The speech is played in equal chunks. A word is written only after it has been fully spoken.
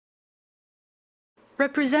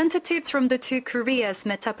Representatives from the two Koreas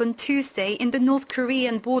met up on Tuesday in the North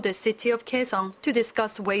Korean border city of Kaesong to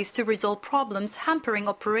discuss ways to resolve problems hampering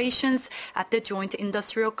operations at the joint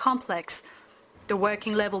industrial complex. The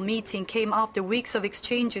working-level meeting came after weeks of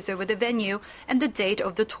exchanges over the venue and the date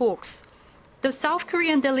of the talks. The South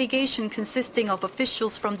Korean delegation, consisting of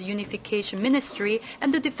officials from the Unification Ministry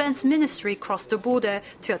and the Defense Ministry, crossed the border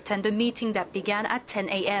to attend a meeting that began at 10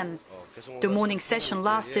 a.m. The morning session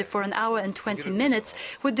lasted for an hour and 20 minutes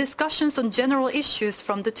with discussions on general issues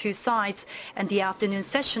from the two sides, and the afternoon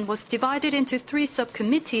session was divided into 3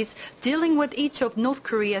 subcommittees dealing with each of North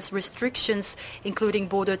Korea's restrictions, including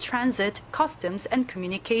border transit, customs and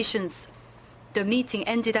communications. The meeting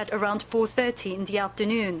ended at around 4:30 in the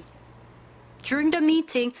afternoon. During the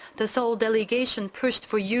meeting, the Seoul delegation pushed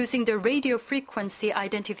for using the radio frequency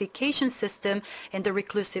identification system in the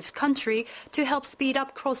reclusive country to help speed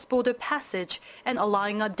up cross-border passage and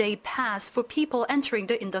allowing a day pass for people entering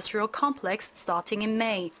the industrial complex starting in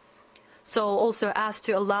May. Seoul also asked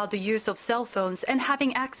to allow the use of cell phones and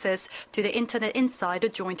having access to the internet inside the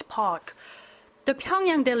joint park. The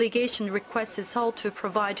Pyongyang delegation requested Seoul to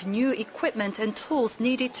provide new equipment and tools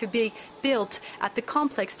needed to be built at the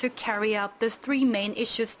complex to carry out the 3 main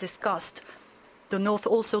issues discussed. The North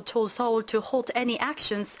also told Seoul to halt any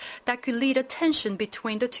actions that could lead to tension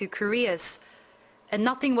between the two Koreas. And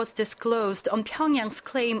nothing was disclosed on Pyongyang's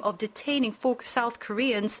claim of detaining 4 South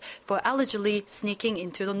Koreans for allegedly sneaking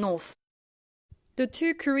into the North. The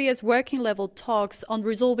two Koreas' working-level talks on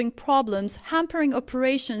resolving problems hampering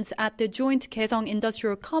operations at the joint Kaesong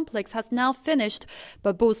industrial complex has now finished,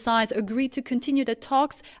 but both sides agreed to continue the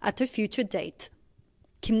talks at a future date.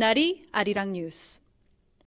 김나리, arirang News.